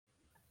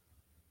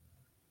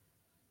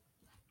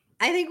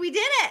I think we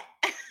did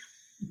it.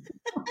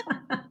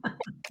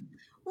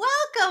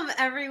 Welcome,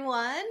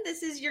 everyone.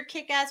 This is your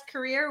Kick Ass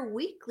Career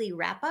Weekly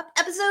Wrap Up,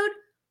 episode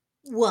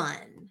 1.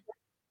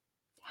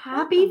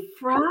 Happy Welcome.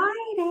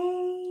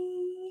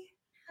 Friday.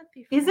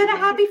 Happy Is it a Friday.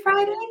 happy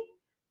Friday?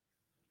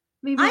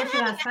 Maybe I I'm should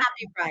having ask a that.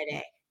 happy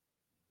Friday.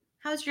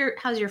 How's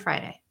your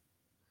Friday?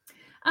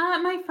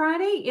 My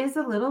Friday is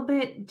a little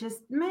bit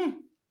just meh.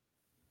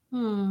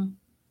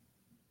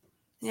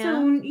 Yeah.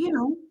 So,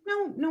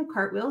 no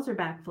cartwheels or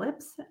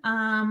backflips.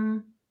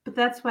 But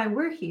that's why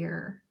we're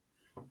here.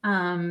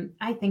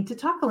 I think to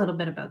talk a little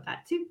bit about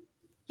that too.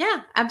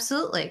 Yeah,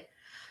 absolutely.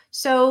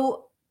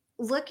 So,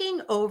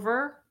 looking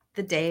over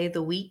the day,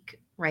 the week,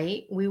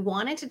 right? We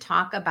wanted to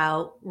talk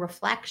about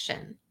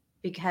reflection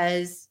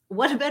because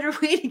what a better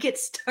way to get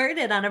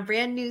started on a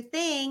brand new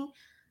thing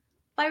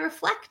by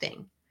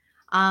reflecting.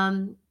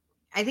 Um,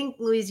 I think,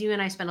 Louise, you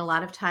and I spend a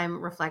lot of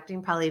time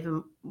reflecting, probably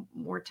even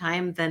more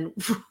time than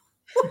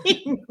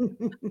we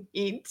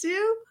need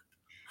to.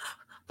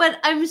 But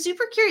I'm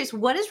super curious,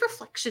 what does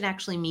reflection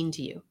actually mean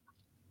to you?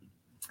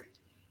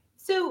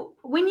 So,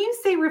 when you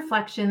say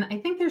reflection, I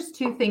think there's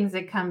two things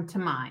that come to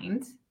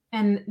mind.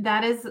 And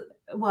that is,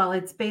 well,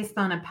 it's based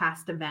on a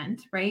past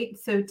event, right?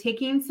 So,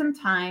 taking some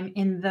time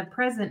in the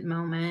present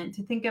moment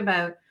to think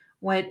about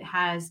what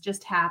has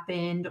just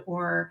happened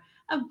or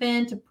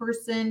event, a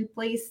person,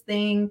 place,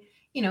 thing,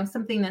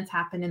 something that's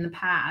happened in the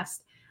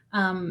past.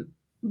 Um,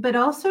 but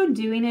also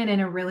doing it in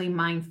a really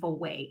mindful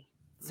way.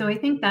 So, I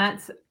think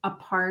that's a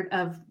part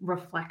of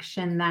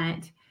reflection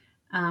that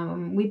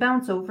we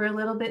bounce over a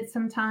little bit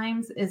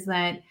sometimes, is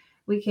that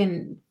we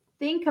can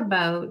think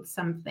about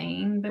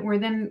something, but we're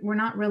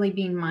not really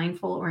being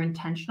mindful or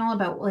intentional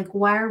about, like,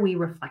 why are we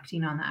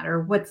reflecting on that,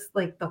 or what's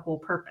like the whole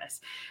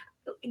purpose.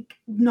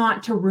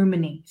 Not to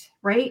ruminate,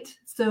 right?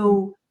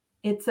 So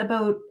it's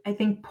about, I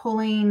think,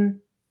 pulling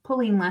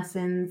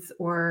lessons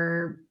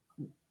or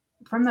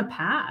from the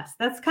past.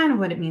 That's kind of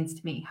what it means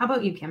to me. How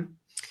about you, Kim?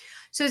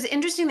 So it's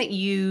interesting that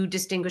you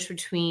distinguish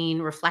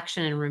between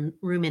reflection and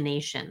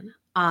rumination.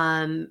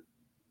 I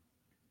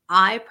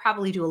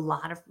probably do a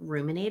lot of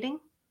ruminating.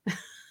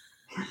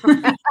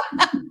 I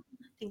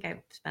think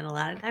I spent a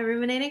lot of time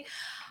ruminating.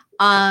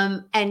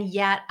 And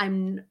yet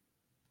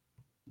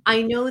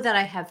I know that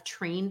I have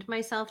trained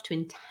myself to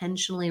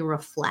intentionally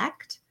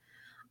reflect.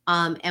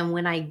 And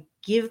when I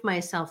give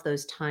myself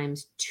those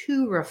times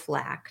to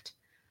reflect,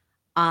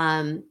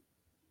 um,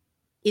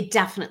 it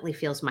definitely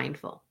feels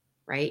mindful,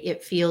 right?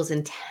 It feels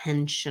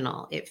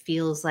intentional. It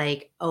feels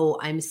like, oh,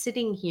 I'm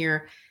sitting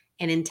here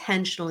and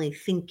intentionally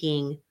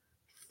thinking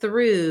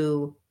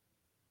through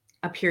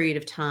a period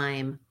of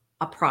time,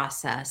 a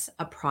process,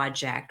 a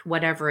project,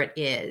 whatever it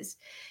is.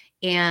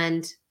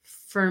 And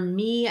for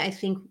me, I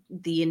think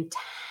the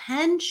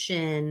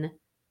intention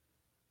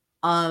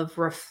of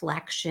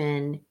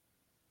reflection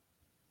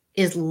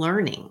is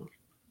learning.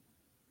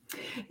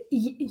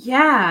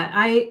 Yeah,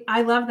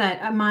 I love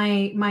that.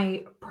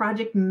 My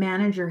project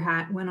manager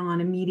hat went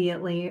on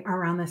immediately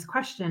around this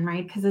question,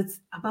 right? Because it's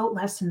about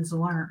lessons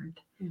learned,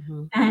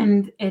 Mhm.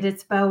 and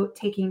it's about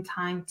taking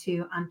time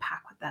to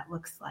unpack what that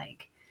looks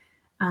like.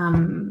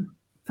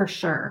 For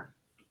sure.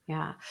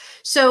 Yeah.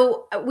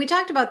 So we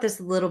talked about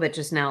this a little bit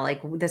just now,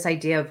 like this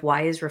idea of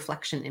why is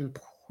reflection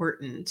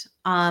important?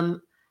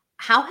 How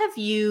have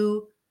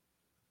you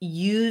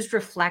used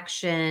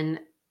reflection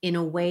in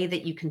a way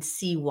that you can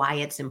see why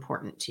it's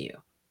important to you?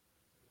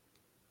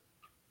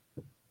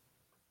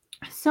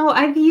 So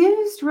I've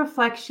used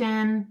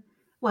reflection,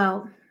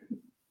 well,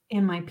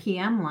 in my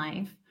PM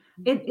life.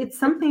 It's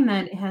something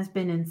that has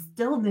been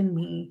instilled in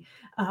me.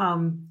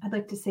 I'd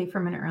like to say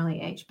from an early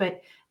age,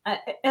 but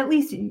at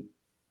least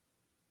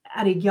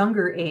at a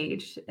younger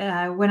age,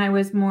 when I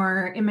was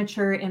more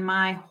immature in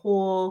my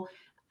whole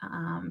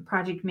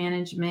project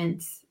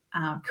management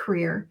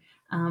career.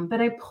 But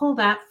I pull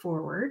that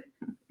forward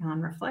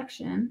on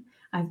reflection.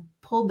 I've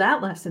pulled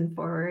that lesson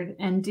forward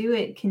and do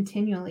it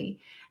continually.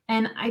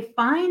 And I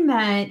find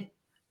that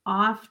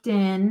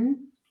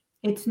often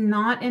it's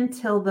not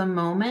until the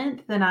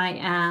moment that I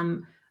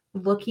am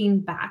looking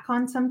back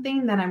on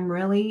something that I'm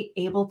really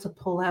able to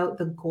pull out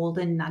the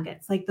golden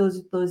nuggets, like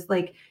those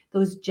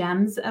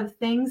gems of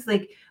things.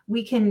 Like,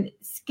 we can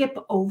skip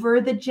over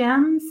the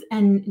gems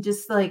and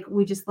just, like,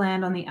 we just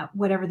land on the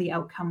whatever the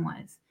outcome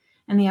was.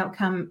 And the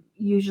outcome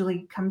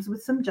usually comes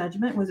with some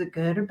judgment. Was it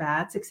good or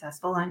bad,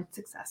 successful,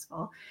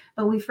 unsuccessful?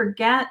 But we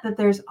forget that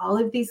there's all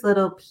of these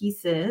little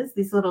pieces,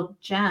 these little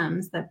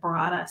gems that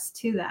brought us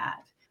to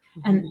that.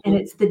 And Mhm.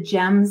 it's the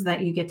gems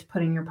that you get to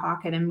put in your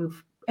pocket and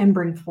move and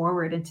bring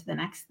forward into the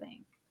next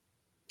thing.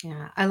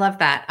 Yeah, I love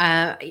that.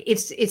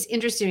 It's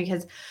interesting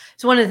because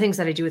it's one of the things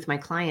that I do with my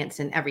clients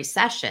in every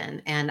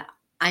session, and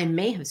I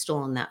may have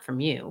stolen that from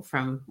you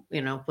from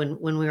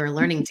when we were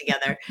learning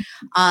together.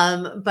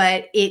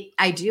 But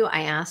I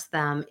ask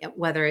them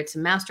whether it's a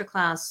master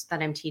class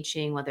that I'm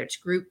teaching, whether it's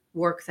group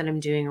work that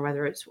I'm doing, or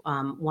whether it's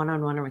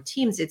one-on-one or with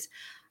teams.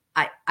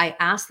 I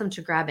ask them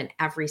to grab in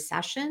every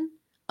session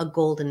a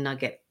golden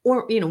nugget,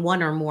 or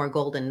one or more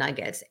golden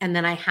nuggets, and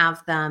then I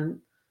have them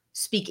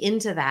speak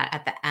into that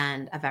at the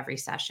end of every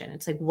session.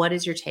 It's like, what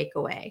is your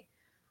takeaway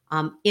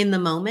in the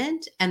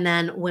moment? And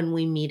then when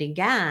we meet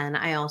again,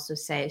 I also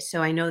say,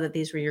 so I know that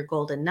these were your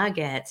golden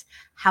nuggets.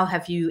 How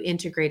have you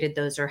integrated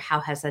those, or how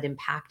has that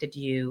impacted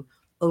you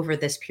over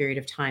this period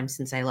of time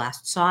since I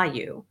last saw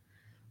you?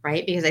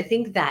 Right? Because I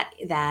think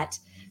that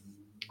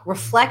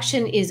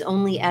reflection is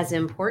only as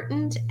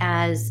important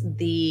as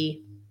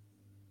the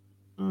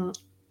mm,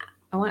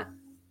 I want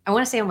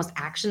to say almost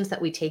actions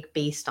that we take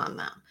based on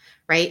them,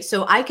 right?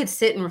 So I could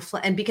sit and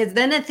reflect, and because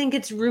then I think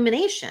it's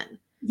rumination.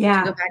 To go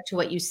Yeah. back to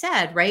what you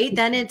said, right?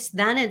 Then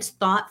it's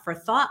thought for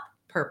thought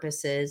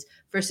purposes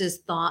versus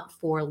thought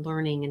for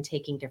learning and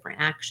taking different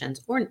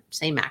actions, or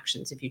same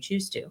actions if you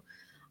choose to.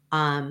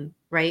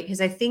 Right? Because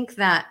I think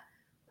that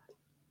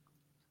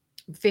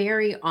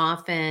very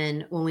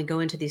often when we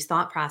go into these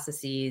thought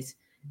processes,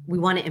 we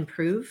want to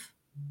improve.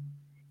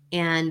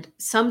 And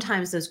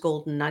sometimes those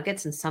golden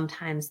nuggets, and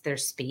sometimes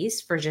there's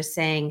space for just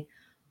saying,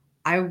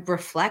 I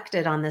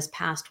reflected on this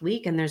past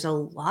week and there's a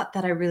lot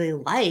that I really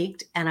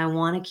liked and I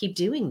want to keep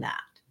doing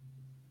that.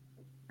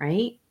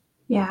 Right?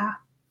 Yeah.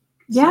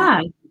 So,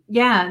 Yeah.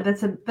 Yeah.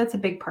 That's a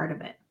big part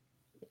of it.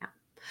 yeah.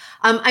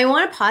 I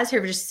want to pause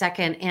here for just a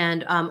second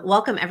and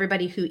welcome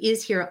everybody who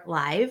is here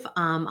live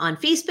on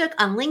Facebook,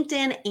 on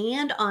LinkedIn,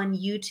 and on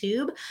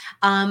YouTube.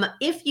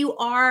 If you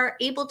are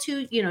able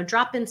to,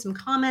 drop in some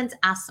comments,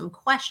 ask some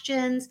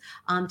questions,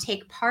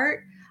 take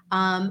part.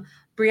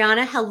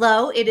 Brianna,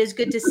 hello. It is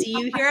good to see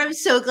you here. I'm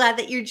so glad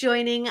that you're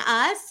joining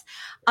us.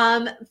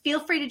 Feel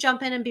free to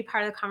jump in and be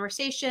part of the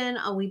conversation.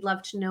 We'd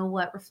love to know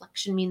what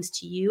reflection means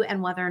to you and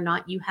whether or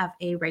not you have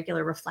a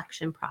regular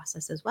reflection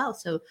process as well.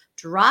 So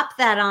drop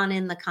that on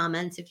in the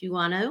comments if you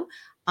want to.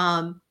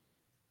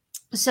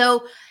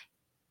 So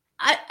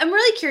I'm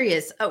really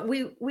curious.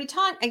 We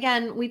talked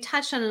again. We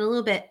touched on it a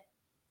little bit.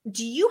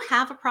 Do you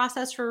have a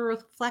process for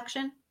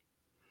reflection?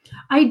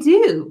 I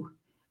do.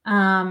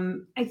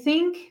 I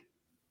think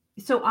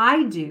so.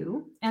 I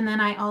do. And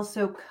then I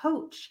also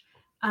coach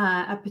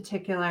a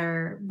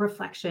particular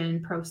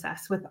reflection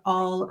process with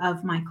all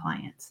of my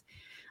clients.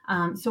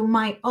 So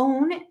my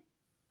own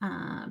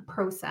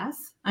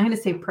process, I'm going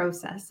to say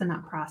process and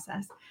not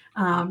process.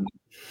 Talk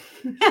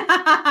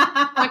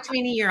to me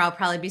in a year. I'll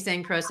probably be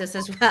saying process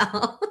as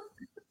well.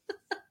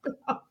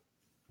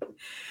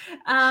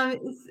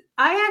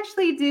 I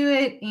actually do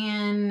it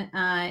in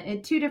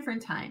at two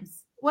different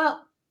times.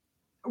 Well,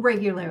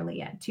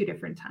 regularly at two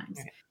different times.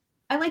 Okay.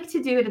 I like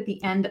to do it at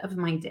the end of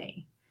my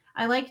day.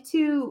 I like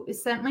to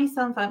set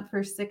myself up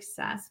for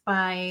success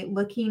by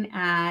looking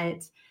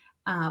at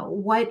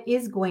what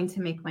is going to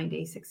make my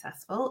day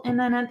successful. And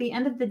then at the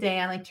end of the day,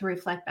 I like to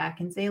reflect back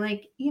and say,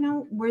 like,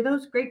 were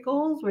those great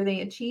goals? Were they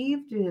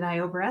achieved? Did I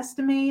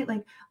overestimate?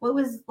 What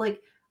was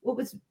what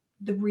was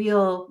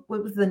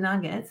the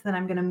nuggets that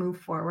I'm going to move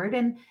forward?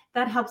 And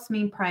that helps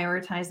me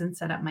prioritize and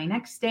set up my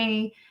next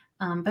day.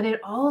 But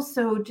it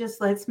also just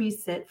lets me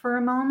sit for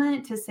a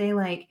moment to say,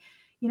 like,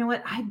 you know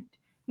what,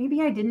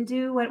 maybe I didn't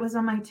do what was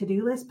on my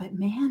to-do list, but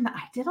man,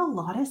 I did a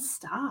lot of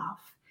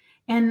stuff.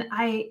 And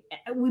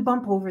we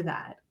bump over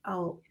that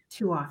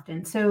too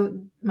often. So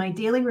my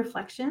daily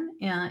reflection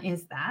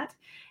is that.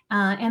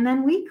 And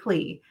then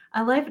weekly,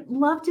 I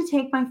love to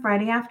take my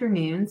Friday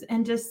afternoons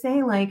and just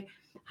say, like,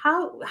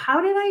 how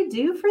did I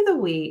do for the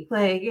week?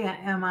 Like,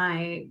 am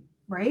I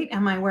right?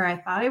 Am I where I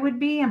thought I would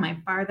be? Am I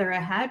farther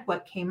ahead?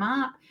 What came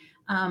up?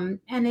 And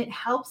it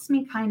helps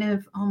me kind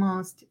of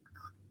almost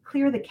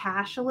clear the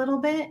cache a little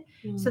bit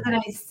so that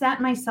I set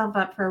myself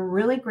up for a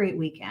really great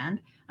weekend.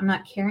 I'm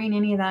not carrying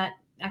any of that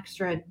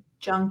extra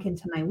junk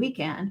into my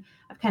weekend.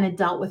 I've kind of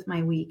dealt with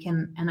my week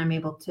and I'm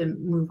able to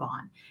move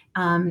on.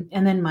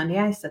 And then Monday,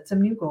 I set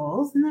some new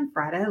goals. And then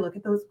Friday, I look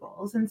at those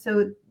goals. And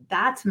so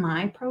that's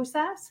my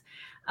process.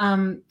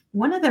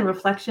 One of the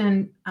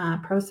reflection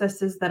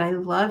processes that I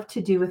love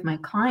to do with my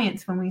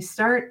clients when we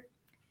start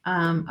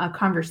a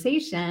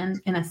conversation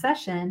in a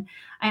session,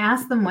 I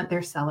ask them what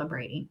they're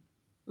celebrating.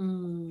 I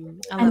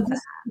love And that.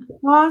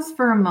 just pause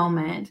for a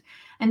moment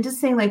and just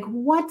say, like,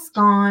 what's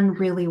gone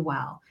really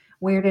well?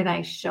 Where did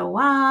I show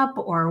up,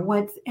 or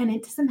and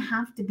it doesn't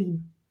have to be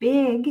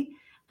big,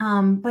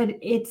 but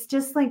it's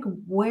just like,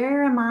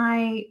 where am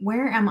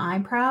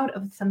I proud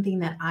of something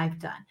that I've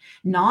done?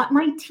 Not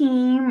my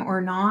team,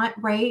 or not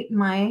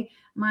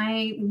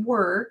my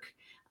work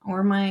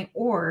or my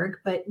org,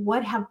 but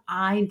what have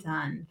I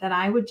done that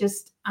I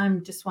just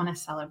want to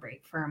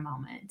celebrate for a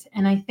moment?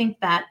 And I think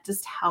that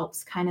just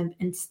helps kind of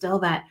instill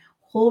that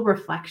whole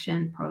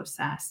reflection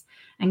process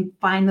and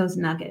find those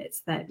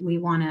nuggets that we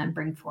want to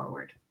bring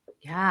forward.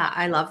 Yeah,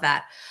 I love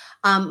that.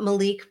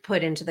 Malik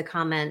put into the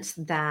comments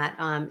that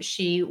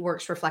she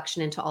works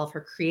reflection into all of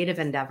her creative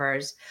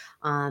endeavors,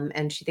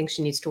 and she thinks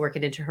she needs to work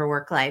it into her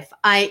work life.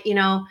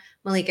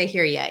 Malik, I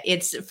hear you.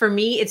 It's for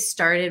me, it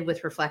started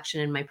with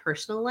reflection in my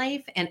personal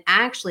life, and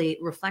actually,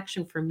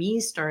 reflection for me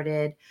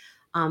started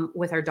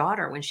with our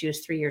daughter when she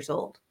was 3 years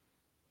old.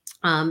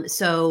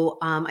 So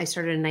I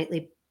started a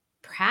nightly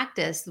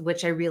practice,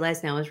 which I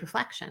realize now is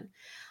reflection.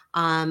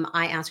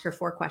 I ask her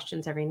 4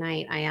 questions every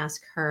night. I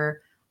ask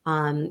her,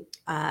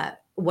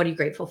 What are you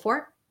grateful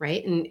for?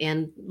 Right.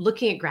 And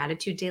looking at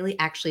gratitude daily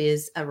actually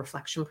is a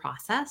reflection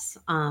process,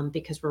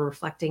 because we're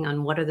reflecting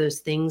on what are those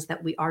things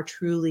that we are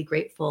truly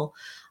grateful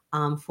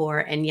for.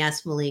 And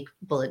yes, Malik,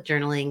 bullet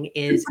journaling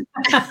is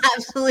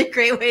absolutely a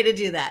great way to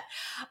do that.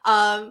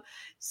 Um,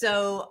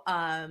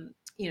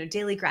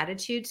 daily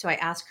gratitude. So I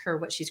ask her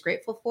what she's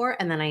grateful for,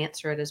 and then I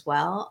answer it as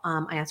well.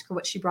 I ask her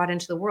what she brought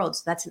into the world.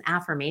 So that's an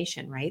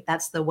affirmation, right?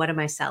 That's the what am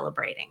I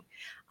celebrating?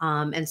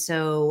 And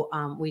so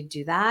we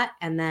do that.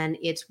 And then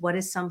it's what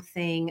is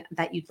something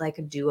that you'd like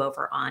a do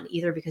over on,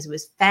 either because it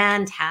was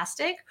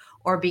fantastic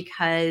or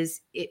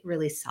because it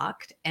really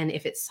sucked. And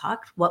if it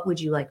sucked, what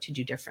would you like to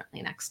do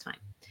differently next time?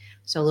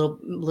 So a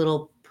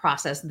little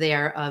process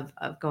there of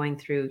going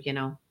through,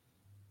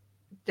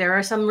 there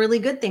are some really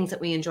good things that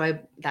we enjoy.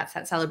 That's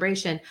that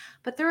celebration.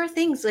 But there are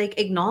things like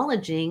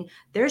acknowledging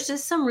there's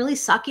just some really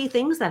sucky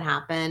things that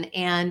happen.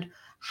 And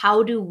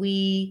how do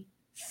we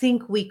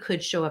think we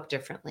could show up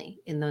differently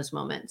in those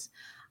moments?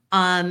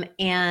 And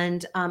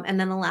then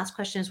the last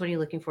question is, what are you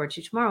looking forward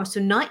to tomorrow? So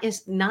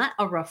not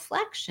a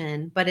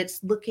reflection, but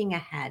it's looking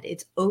ahead.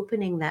 It's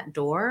opening that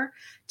door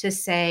to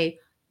say,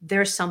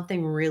 there's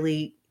something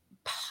really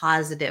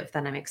positive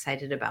that I'm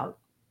excited about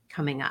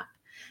coming up.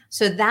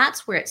 So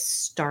that's where it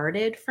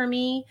started for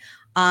me.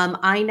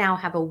 I now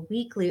have a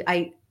weekly,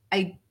 I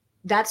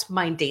that's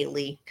my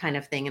daily kind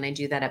of thing. And I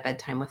do that at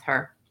bedtime with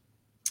her.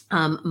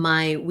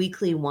 My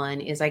weekly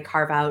one is I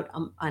carve out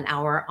an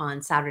hour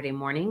on Saturday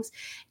mornings,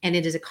 and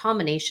it is a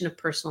combination of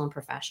personal and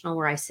professional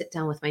where I sit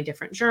down with my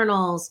different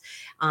journals.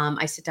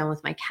 I sit down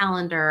with my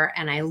calendar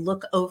and I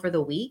look over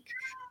the week,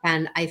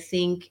 and I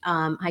think,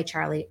 hi,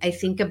 Charlie, I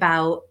think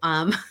about,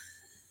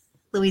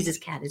 Louise's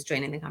cat is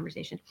joining the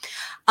conversation.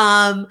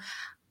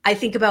 I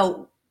think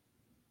about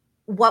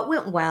what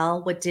went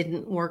well, what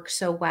didn't work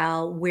so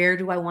well, where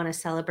do I want to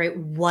celebrate,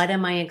 what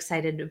am I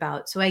excited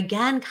about? So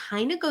again,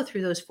 kind of go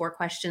through those 4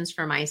 questions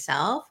for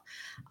myself.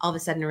 All of a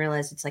sudden I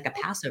realized it's like a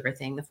Passover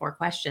thing, the 4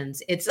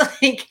 questions. It's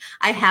like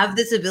I have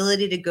this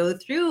ability to go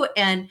through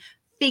and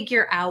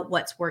figure out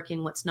what's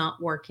working, what's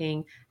not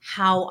working,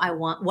 what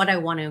I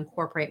want to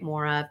incorporate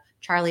more of.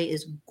 Charlie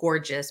is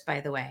gorgeous, by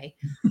the way.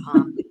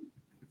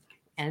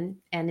 And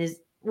is,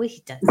 well,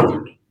 he does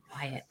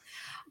quiet.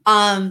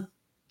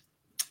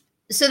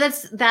 So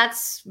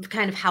that's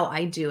kind of how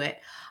I do it.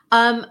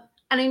 And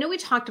I know we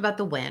talked about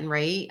the win,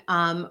 right?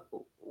 I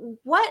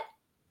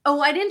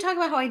didn't talk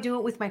about how I do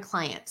it with my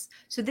clients.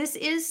 So this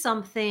is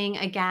something,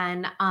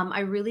 again, I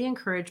really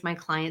encourage my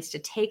clients to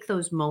take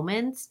those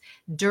moments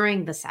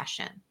during the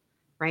session,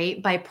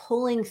 right? By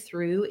pulling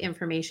through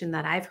information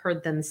that I've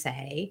heard them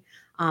say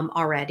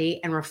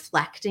already and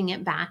reflecting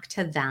it back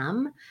to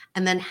them,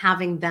 and then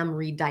having them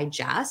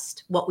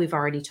redigest what we've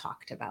already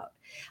talked about.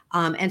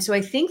 And so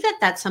I think that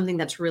that's something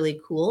that's really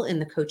cool in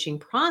the coaching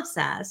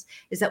process,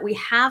 is that we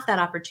have that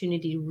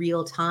opportunity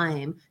real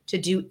time to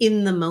do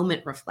in the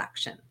moment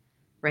reflection,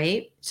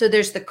 right? So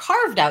there's the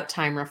carved out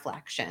time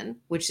reflection,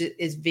 which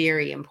is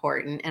very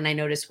important. And I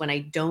notice when I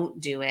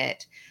don't do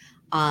it,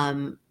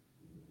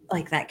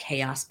 like that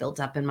chaos builds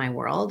up in my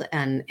world,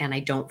 and I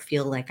don't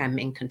feel like I'm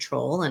in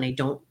control, and I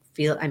don't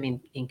feel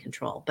in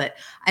control, but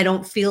I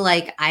don't feel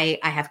like I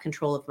have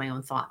control of my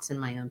own thoughts and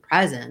my own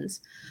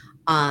presence.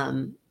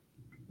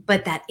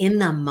 But that in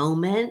the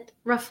moment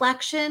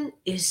reflection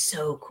is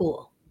so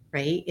cool,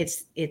 right?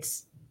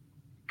 It's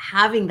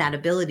having that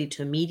ability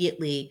to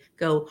immediately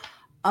go,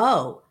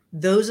 oh,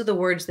 those are the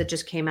words that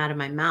just came out of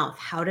my mouth.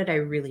 How did I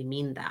really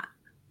mean that?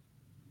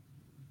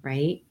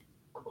 Right?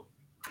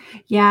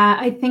 Yeah,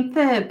 I think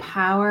the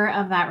power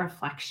of that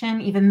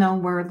reflection, even though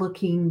we're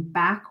looking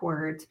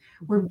backwards,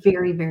 we're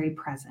very, very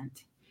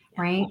present,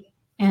 right?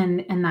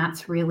 And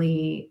that's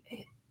really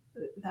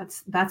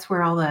that's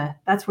where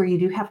that's where you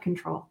do have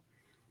control.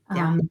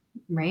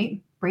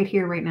 Right? Right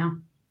here, right now.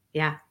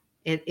 Yeah.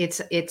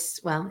 It's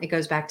well, it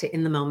goes back to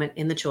in the moment,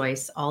 in the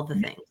choice, all the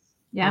things.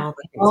 Yeah.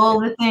 All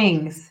the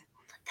things.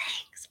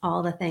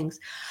 All the things.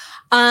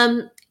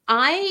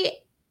 I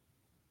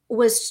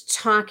was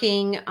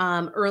talking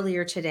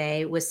earlier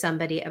today with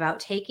somebody about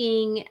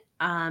taking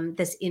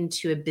this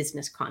into a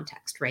business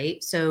context,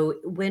 right? So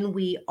when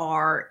we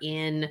are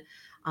in,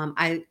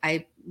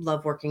 I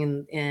love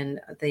working in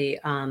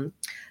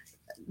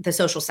the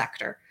social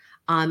sector,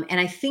 and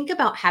I think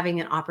about having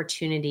an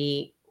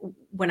opportunity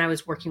when I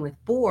was working with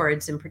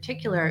boards in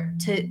particular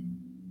to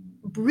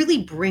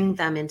really bring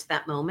them into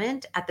that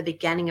moment at the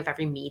beginning of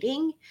every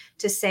meeting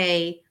to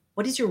say,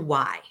 what is your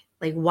why?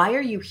 Like, why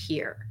are you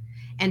here?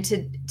 And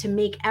to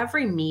make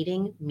every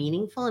meeting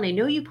meaningful. And I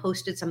know you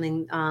posted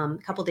something a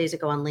couple days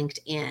ago on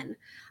LinkedIn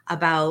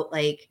about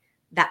like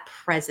that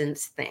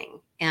presence thing.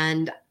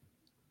 And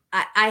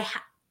I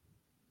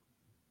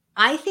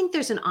think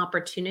there's an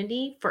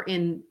opportunity for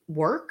in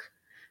work,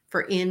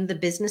 for in the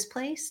business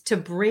place, to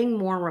bring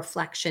more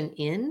reflection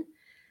in,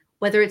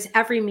 whether it's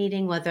every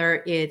meeting,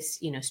 whether it's,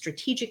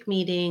 strategic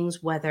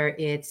meetings, whether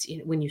it's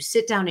when you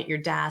sit down at your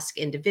desk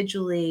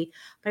individually.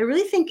 But I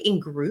really think in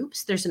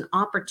groups, there's an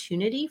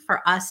opportunity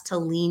for us to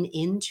lean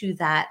into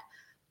that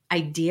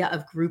idea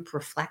of group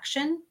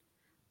reflection,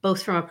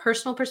 both from a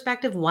personal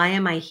perspective, why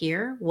am I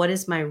here? What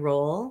is my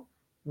role?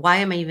 Why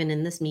am I even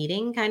in this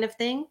meeting kind of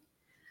thing?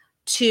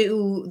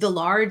 To the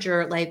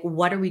larger, like,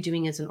 what are we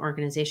doing as an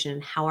organization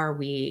and how are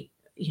we,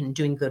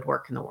 doing good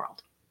work in the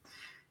world?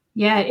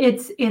 Yeah,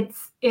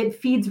 it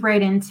feeds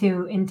right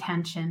into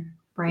intention,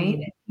 right?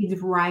 Mhm. It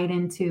feeds right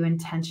into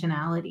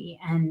intentionality.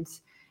 And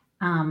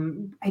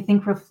I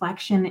think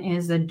reflection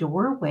is a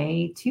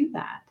doorway to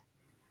that,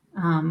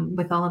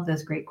 with all of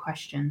those great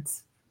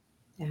questions.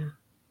 Yeah.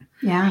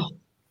 Yeah.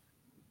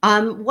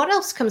 What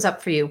else comes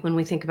up for you when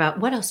we think about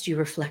what else do you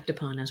reflect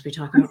upon as we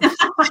talk about?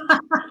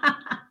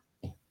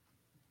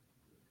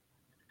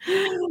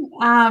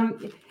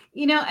 um,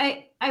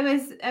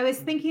 I was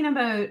thinking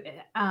about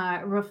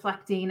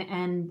reflecting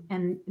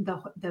and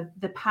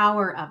the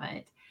power of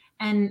it,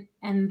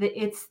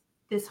 it's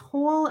this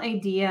whole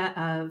idea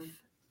of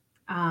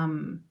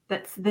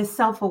that's this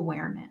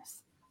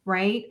self-awareness,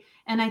 right?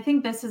 And I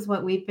think this is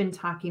what we've been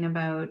talking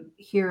about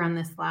here on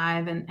this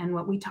live, and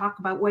what we talk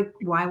about,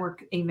 why we're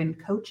even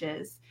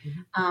coaches.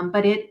 Mhm.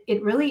 But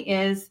it really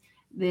is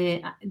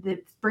the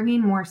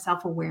bringing more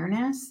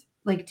self-awareness,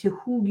 like, to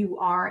who you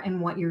are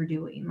and what you're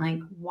doing. Like,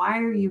 why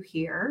are you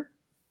here?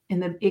 In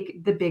the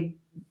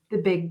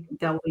big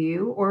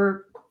W,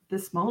 or the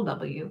small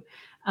W.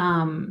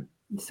 Um,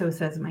 so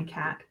says my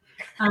cat.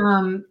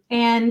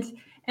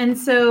 And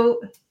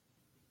so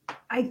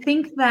I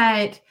think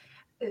that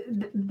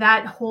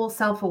that whole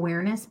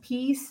self-awareness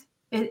piece,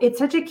 it's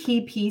such a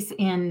key piece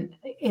in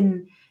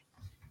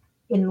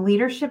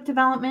leadership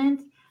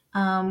development.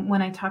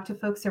 When I talk to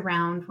folks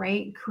around,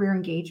 right, career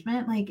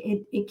engagement, like,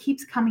 it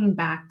keeps coming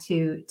back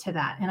to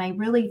that. And I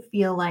really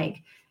feel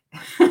like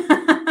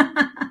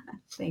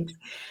thanks.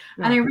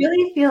 And I Yeah.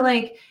 really feel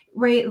like,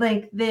 right,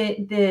 like,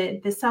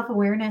 the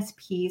self-awareness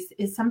piece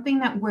is something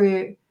that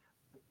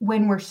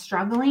when we're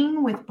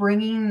struggling with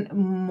bringing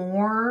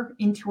more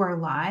into our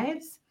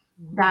lives,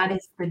 Mhm. that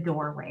is the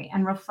doorway.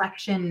 And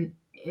reflection,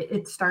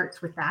 it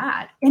starts with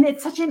that. And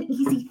it's such an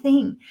easy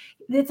thing.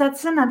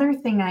 That's another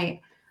thing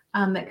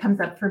that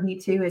comes up for me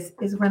too,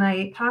 is when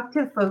I talk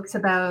to folks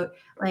about,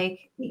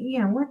 like,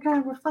 work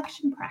a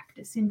reflection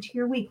practice into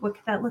your week. What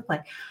could that look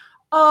like?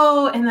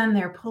 Oh, and then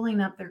they're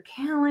pulling up their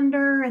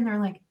calendar and they're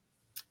like,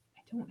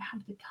 I don't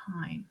have the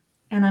time.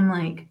 And I'm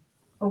like,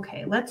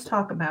 okay, let's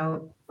talk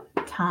about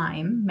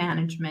time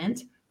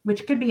management,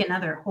 which could be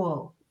another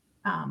whole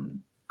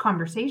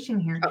conversation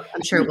here. Oh,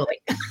 I'm sure it will be.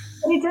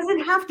 But it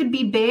doesn't have to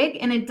be big,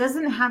 and it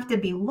doesn't have to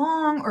be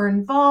long or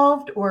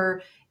involved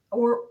or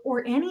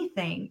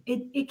anything.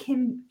 It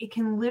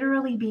can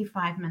literally be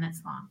 5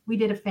 minutes long. We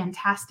did a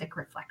fantastic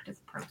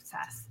reflective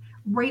process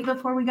right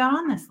before we got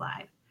on this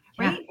live,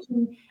 Yeah. right?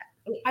 And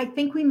I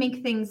think we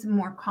make things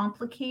more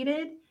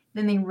complicated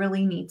than they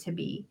really need to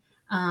be.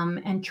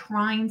 And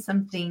trying You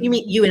something,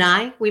 mean you and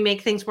I? We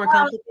make things more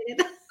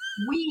complicated?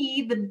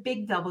 the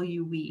big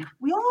W, we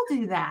all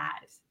do that.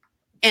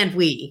 And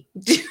we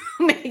do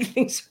make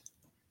things.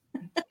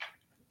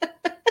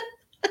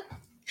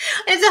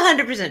 It's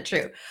 100%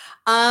 true.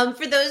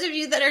 For those of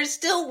you that are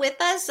still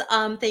with us,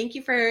 thank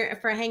you for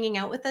hanging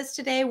out with us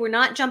today. We're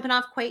not jumping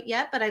off quite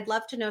yet, but I'd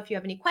love to know if you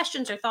have any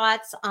questions or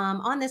thoughts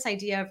on this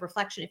idea of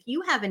reflection. If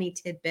you have any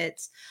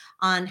tidbits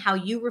on how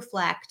you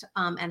reflect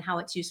and how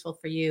it's useful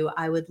for you,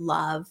 I would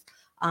love,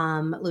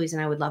 Louise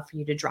and I would love for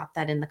you to drop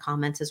that in the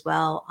comments as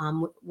well.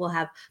 We'll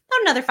have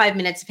about another 5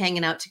 minutes of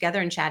hanging out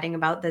together and chatting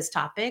about this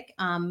topic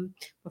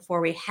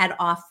before we head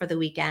off for the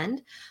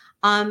weekend.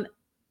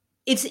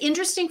 It's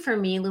interesting for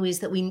me, Louise,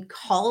 that we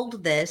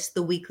called this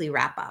the weekly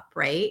wrap up,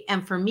 right?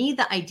 And for me,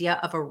 the idea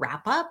of a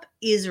wrap up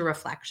is a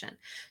reflection.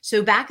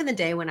 So back in the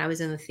day when I was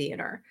in the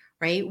theater,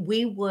 right,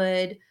 we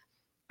would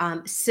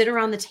sit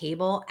around the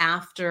table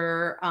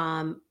after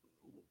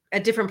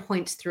at different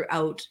points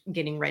throughout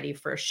getting ready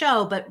for a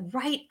show, but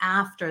right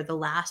after the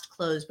last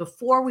close,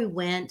 before we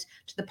went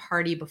to the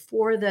party,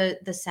 before the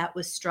set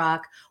was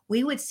struck,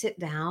 we would sit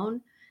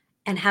down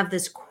and have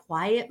this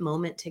quiet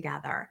moment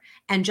together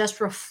and just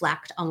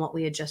reflect on what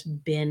we had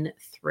just been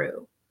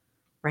through,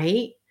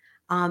 right?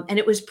 And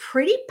it was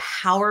pretty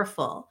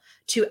powerful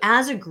to,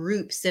 as a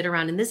group, sit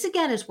around. And this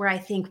again is where I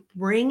think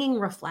bringing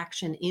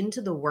reflection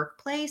into the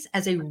workplace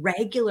as a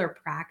regular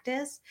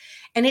practice,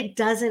 and it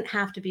doesn't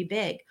have to be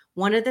big.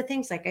 One of the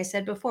things, like I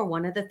said before,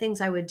 one of the things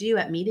I would do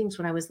at meetings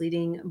when I was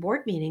leading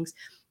board meetings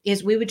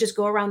is we would just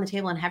go around the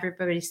table and have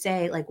everybody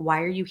say, like, why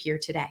are you here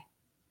today?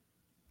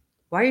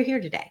 Why are you here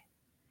today?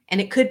 And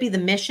it could be the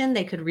mission.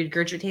 They could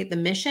regurgitate the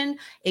mission.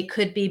 It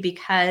could be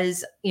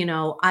because,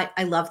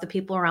 I love the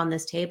people around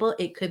this table.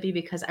 It could be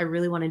because I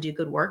really want to do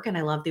good work and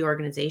I love the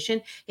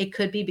organization. It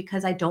could be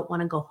because I don't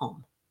want to go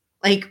home.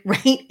 Like,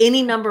 right?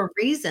 Any number of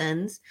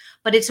reasons,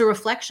 but it's a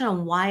reflection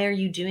on why are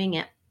you doing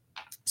it?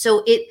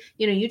 So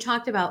you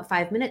talked about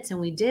 5 minutes, and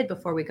we did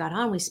before we got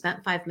on. We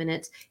spent 5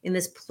 minutes in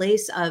this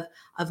place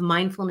of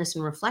mindfulness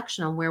and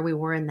reflection on where we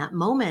were in that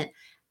moment.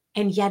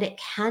 And yet it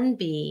can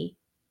be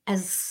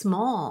as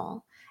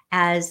small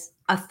as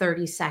a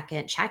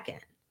 30-second check-in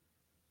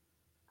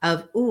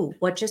of, ooh,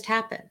 what just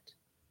happened?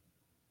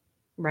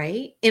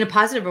 right? In a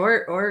positive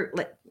or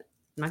like, I'm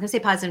not going to say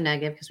positive,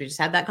 negative, because we just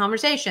had that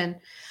conversation.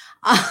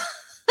 Uh,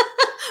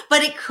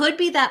 but it could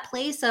be that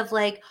place of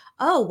like,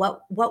 oh,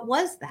 what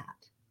was that?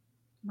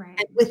 And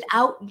Right.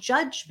 without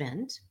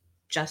judgment,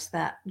 just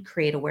that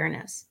create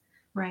awareness.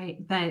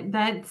 Right.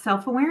 That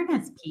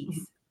self-awareness Mhm.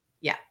 piece.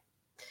 Yeah.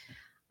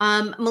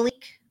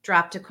 Malik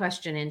dropped a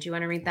question in. Do you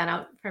want to read that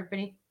out for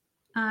everybody?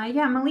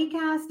 Yeah, Malik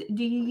asked,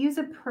 do you use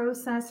a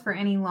process for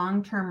any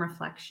long-term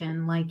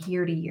reflection, like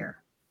year to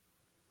year?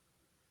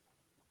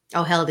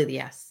 Oh, hell to the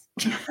yes.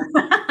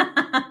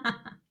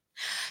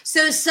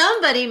 So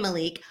somebody,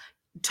 Malik,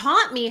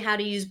 taught me how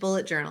to use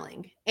bullet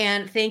journaling.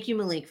 And thank you,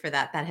 Malik, for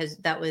that. Has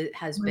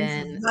Mine's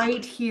been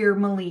right here,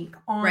 Malik.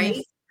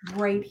 right. Honest,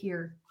 right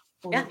here.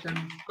 Yeah. Bullet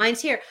journal.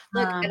 Mine's here.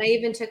 Look, and I Um,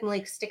 even took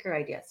Malik's sticker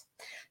ideas.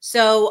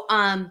 So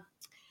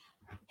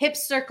Hip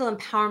Circle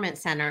Empowerment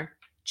Center,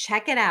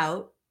 check it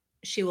out.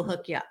 She will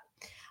hook you up.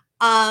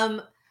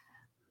 Um,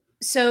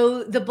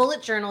 so the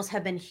bullet journals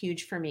have been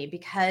huge for me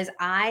because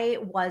I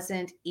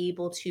wasn't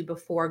able to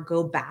before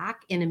go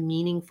back in a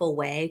meaningful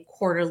way,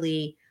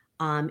 quarterly,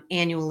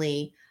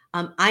 annually.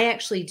 I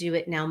actually do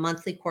it now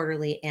monthly,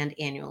 quarterly, and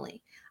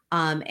annually.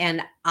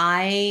 And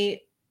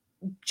I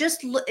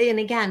just look, and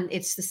again,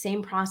 it's the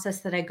same process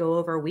that I go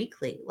over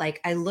weekly.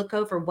 Like I look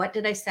over, what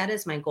did I set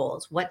as my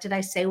goals? What did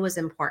I say was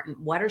important?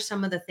 What are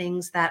some of the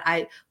things that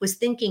I was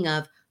thinking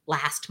of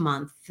last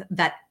month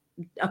that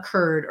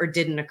occurred or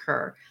didn't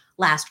occur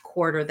last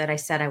quarter that I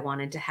said I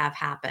wanted to have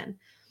happen?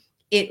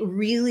 It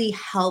really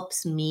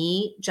helps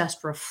me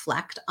just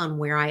reflect on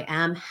where I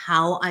am,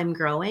 how I'm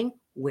growing,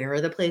 where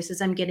are the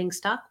places I'm getting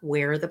stuck,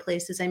 where are the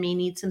places I may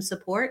need some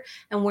support,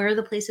 and where are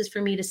the places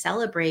for me to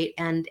celebrate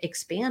and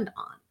expand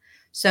on.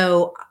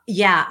 So,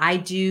 yeah, I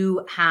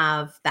do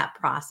have that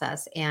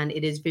process, and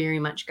it is very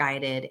much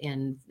guided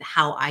in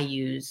how I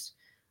use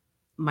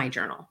my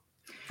journal.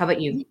 How about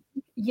you?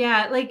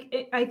 yeah,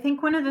 like I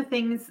think one of the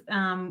things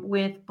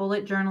with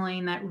bullet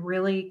journaling that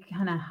really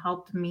kind of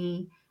helped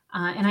me,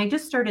 and I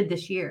just started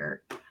this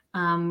year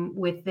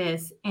with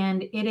this,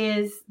 and it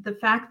is the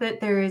fact that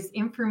there is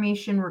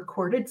information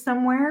recorded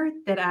somewhere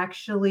that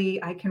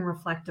actually I can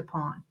reflect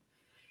upon.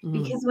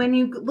 Mm, Because when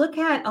you look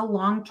at a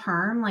long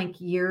term,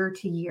 like year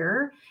to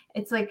year,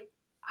 it's like,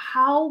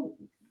 how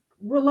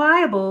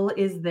reliable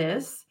is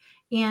this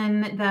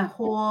in the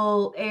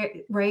whole,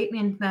 right?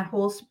 In that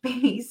whole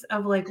space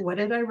of like, what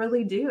did I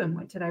really do and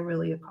what did I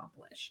really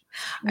accomplish?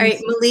 All And right,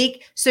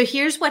 Malik. So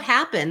here's what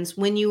happens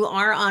when you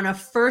are on a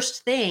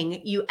first thing,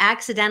 you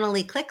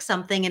accidentally click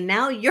something and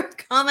now your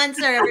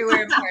comments are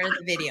everywhere as part of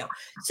the video.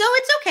 So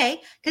it's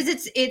okay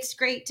because it's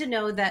great to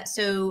know that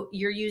so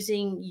you're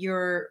using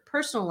your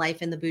personal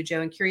life in the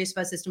Bujo and Curious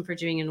Buzz system for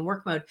doing in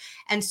work mode.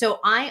 And so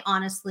I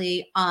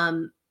honestly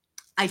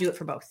I do it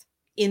for both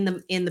in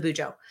the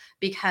Bujo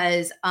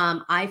because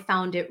I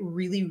found it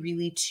really,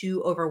 really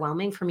too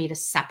overwhelming for me to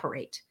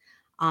separate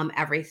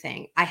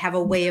everything. I have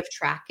a way of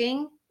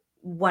tracking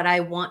what I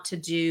want to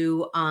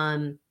do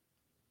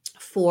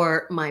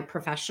for my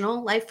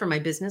professional life, for my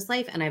business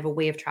life, and I have a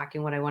way of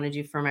tracking what I want to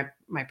do for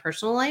my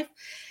personal life.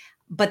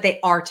 But they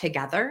are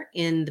together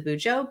in the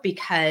Bujo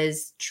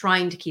because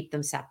trying to keep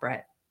them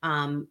separate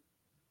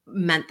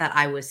meant that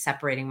I was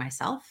separating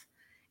myself.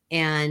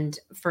 And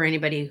for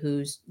anybody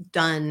who's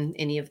done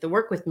any of the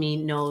work with me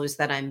knows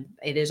that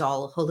it is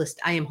all holistic.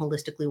 I am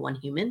holistically one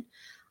human.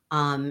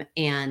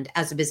 And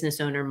as a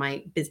business owner,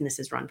 my business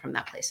is run from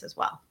that place as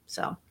well.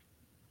 So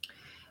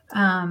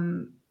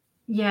um,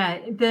 yeah,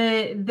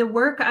 the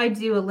work I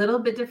do a little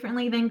bit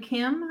differently than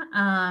Kim.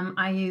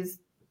 I use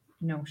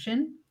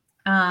Notion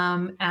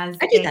I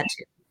do that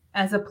too.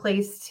 as a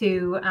place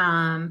to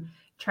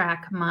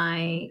track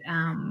my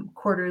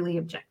quarterly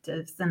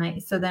objectives.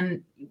 And so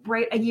then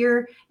right, a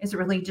year is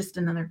really just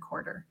another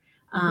quarter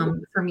Mhm.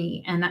 for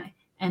me,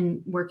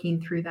 and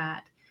working through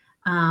that.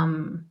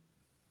 Um,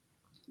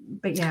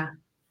 but yeah.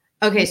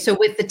 Okay, so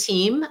with the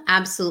team,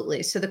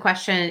 absolutely. So the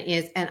question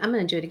is, and I'm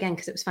going to do it again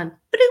because it was fun.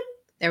 Ba-doop.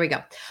 There we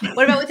go.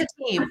 What about with the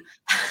team?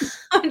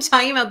 I'm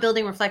talking about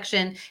building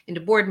reflection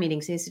into board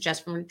meetings. Any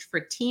suggestions for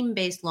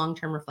team-based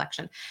long-term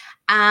reflection?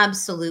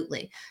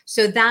 Absolutely.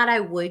 So that I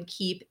would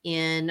keep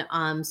in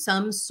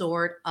some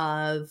sort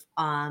of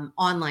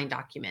online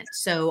document.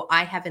 So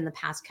I have in the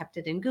past kept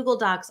it in Google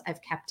Docs.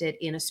 I've kept it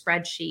in a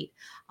spreadsheet.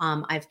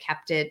 I've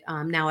kept it.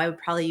 Now I would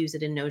probably use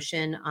it in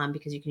Notion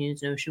because you can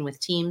use Notion with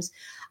Teams.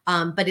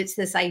 But it's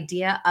this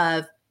idea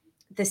of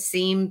the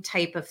same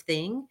type of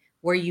thing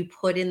where you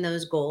put in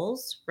those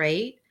goals,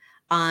 right?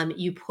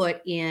 You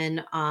put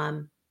in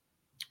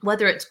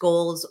whether it's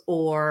goals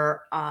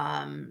or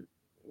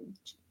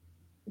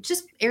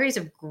just areas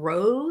of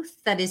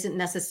growth that isn't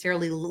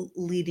necessarily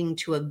leading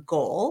to a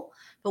goal,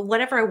 but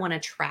whatever I want to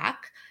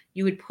track,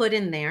 you would put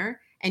in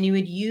there and you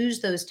would use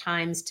those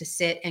times to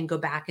sit and go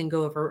back and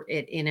go over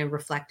it in a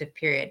reflective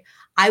period.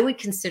 I would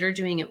consider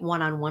doing it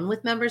one on one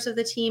with members of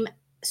the team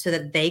so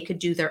that they could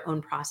do their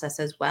own process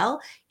as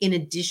well, in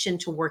addition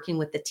to working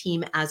with the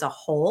team as a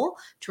whole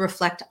to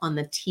reflect on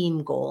the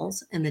team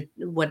goals and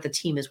what the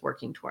team is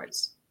working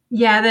towards.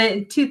 Yeah,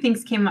 the two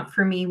things came up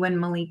for me when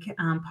Malik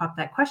popped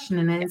that question,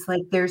 and it's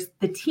like there's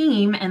the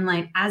team, and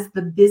like as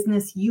the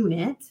business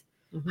unit,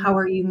 how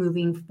are you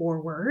moving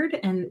forward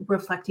and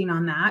reflecting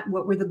on that?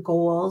 What were the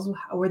goals?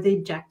 How were the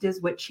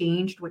objectives? What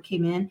changed? What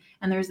came in?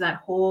 And there's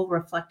that whole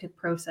reflective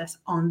process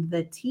on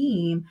the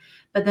team.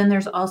 But then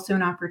there's also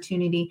an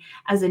opportunity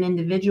as an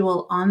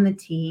individual on the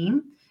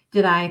team.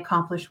 Did I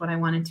accomplish what I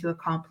wanted to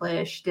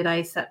accomplish? Did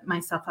I set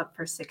myself up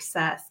for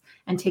success?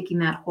 And taking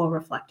that whole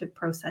reflective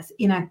process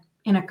in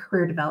a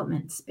career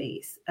development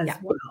space as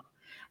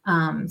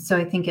well. So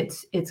I think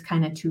it's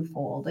kind of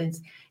twofold.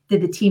 It's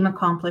did the team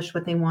accomplish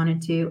what they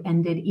wanted to,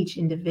 and did each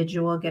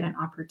individual get an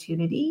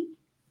opportunity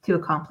to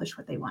accomplish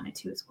what they wanted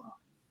to as well?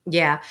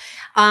 Yeah.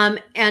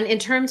 And in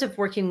terms of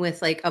working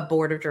with like a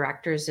board of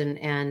directors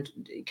and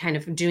kind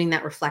of doing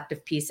that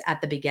reflective piece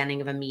at the beginning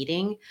of a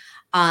meeting,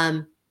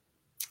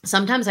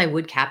 sometimes I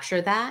would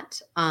capture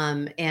that,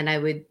 and I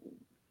would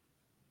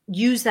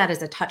use that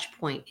as a touch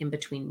point in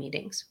between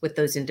meetings with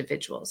those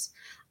individuals,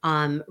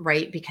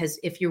 right? Because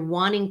if you're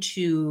wanting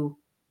to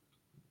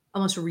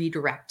almost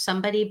redirect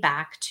somebody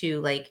back to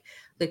like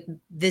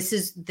this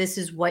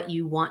is what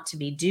you want to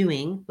be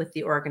doing with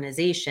the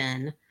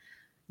organization.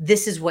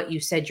 This is what you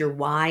said your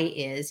why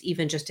is,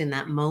 even just in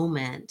that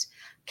moment.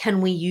 Can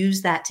we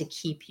use that to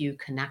keep you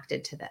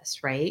connected to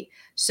this, right?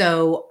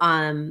 So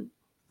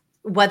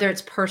whether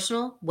it's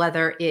personal,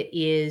 whether it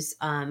is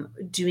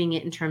doing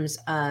it in terms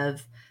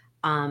of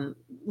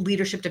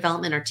leadership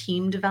development or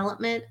team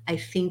development, I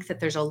think that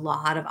there's a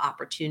lot of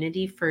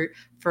opportunity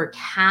for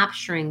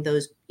capturing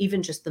those,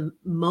 even just the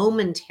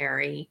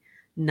momentary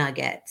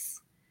nuggets,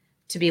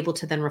 to be able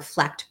to then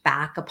reflect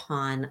back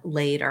upon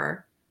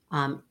later,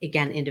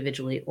 again,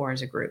 individually or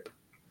as a group.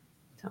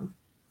 So,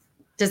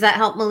 does that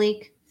help,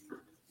 Malik?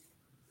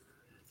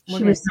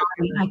 She was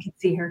nodding. I could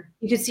see her.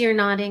 You could see her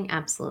nodding.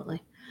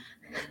 Absolutely.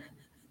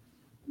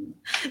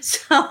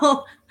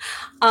 So,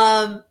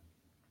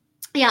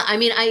 yeah, I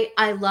mean,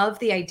 I love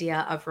the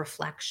idea of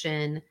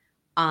reflection,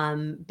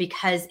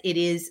 because it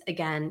is,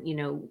 again,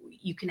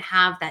 you can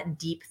have that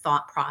deep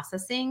thought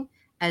processing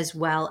as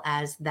well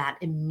as that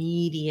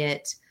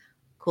immediate,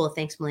 cool,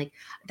 thanks, Malik,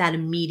 that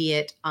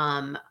immediate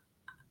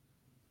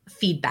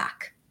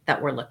feedback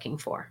that we're looking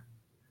for.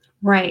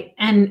 Right.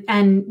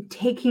 And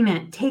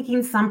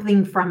taking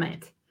something from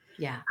it.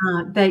 Yeah.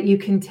 That you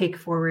can take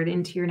forward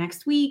into your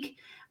next week,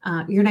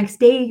 your next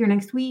day, your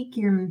next week,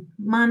 your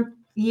month,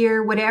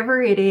 year,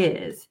 whatever it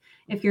is.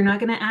 If you're not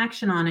going to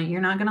action on it, you're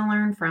not going to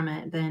learn from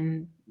it,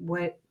 then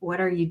what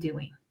are you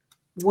doing?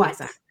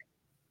 Exactly.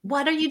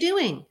 What are you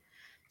doing?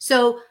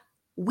 So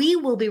we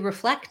will be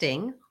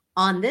reflecting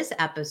on this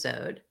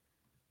episode,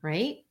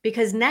 right?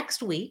 Because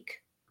next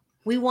week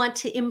we want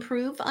to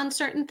improve on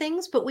certain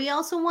things, but we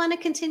also want to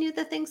continue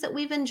the things that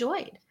we've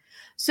enjoyed.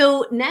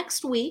 So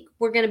next week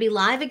we're going to be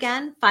live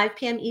again, 5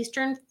 p.m.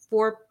 Eastern,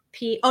 4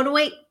 p.m. Oh no,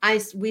 wait!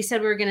 We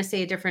said we were going to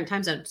say a different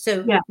time zone.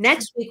 So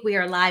next week we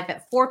are live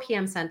at 4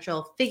 p.m.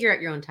 Central. Figure out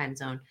your own time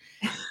zone.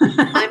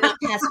 I'm not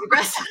passive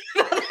aggressive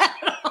about that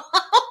at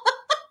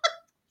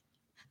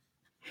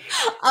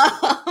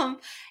all.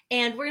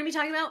 And we're going to be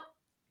talking about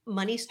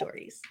money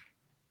stories.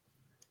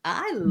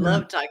 I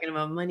love talking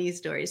about money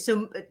stories.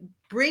 So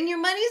bring your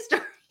money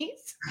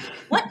stories.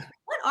 What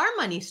are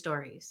money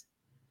stories?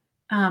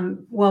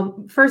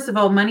 Well, first of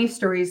all, money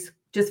stories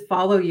just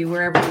follow you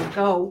wherever you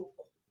go,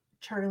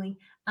 Charlie.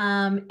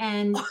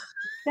 And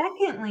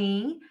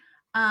secondly,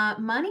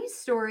 money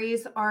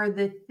stories are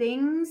the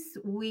things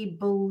we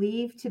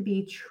believe to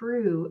be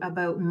true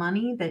about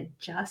money that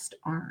just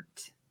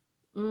aren't.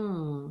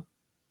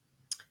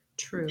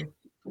 True.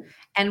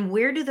 And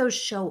where do those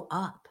show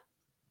up?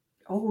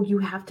 Oh, you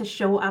have to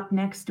show up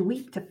next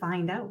week to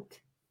find out.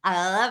 I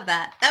love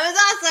that. That was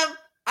awesome.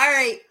 All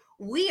right.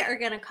 We are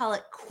going to call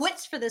it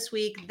quits for this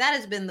week. That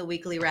has been the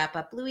weekly wrap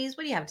up. Louise,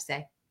 what do you have to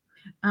say?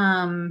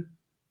 Have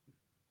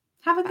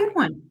a good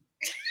one.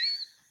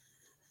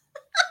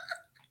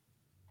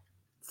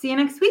 See you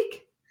next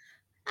week.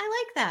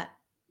 I like that.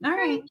 All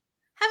right.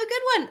 Have a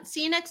good one.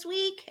 See you next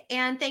week.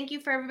 And thank you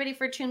for everybody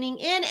for tuning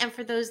in. And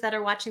for those that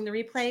are watching the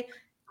replay,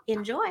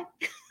 enjoy.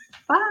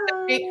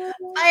 Bye.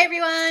 Bye,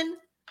 everyone.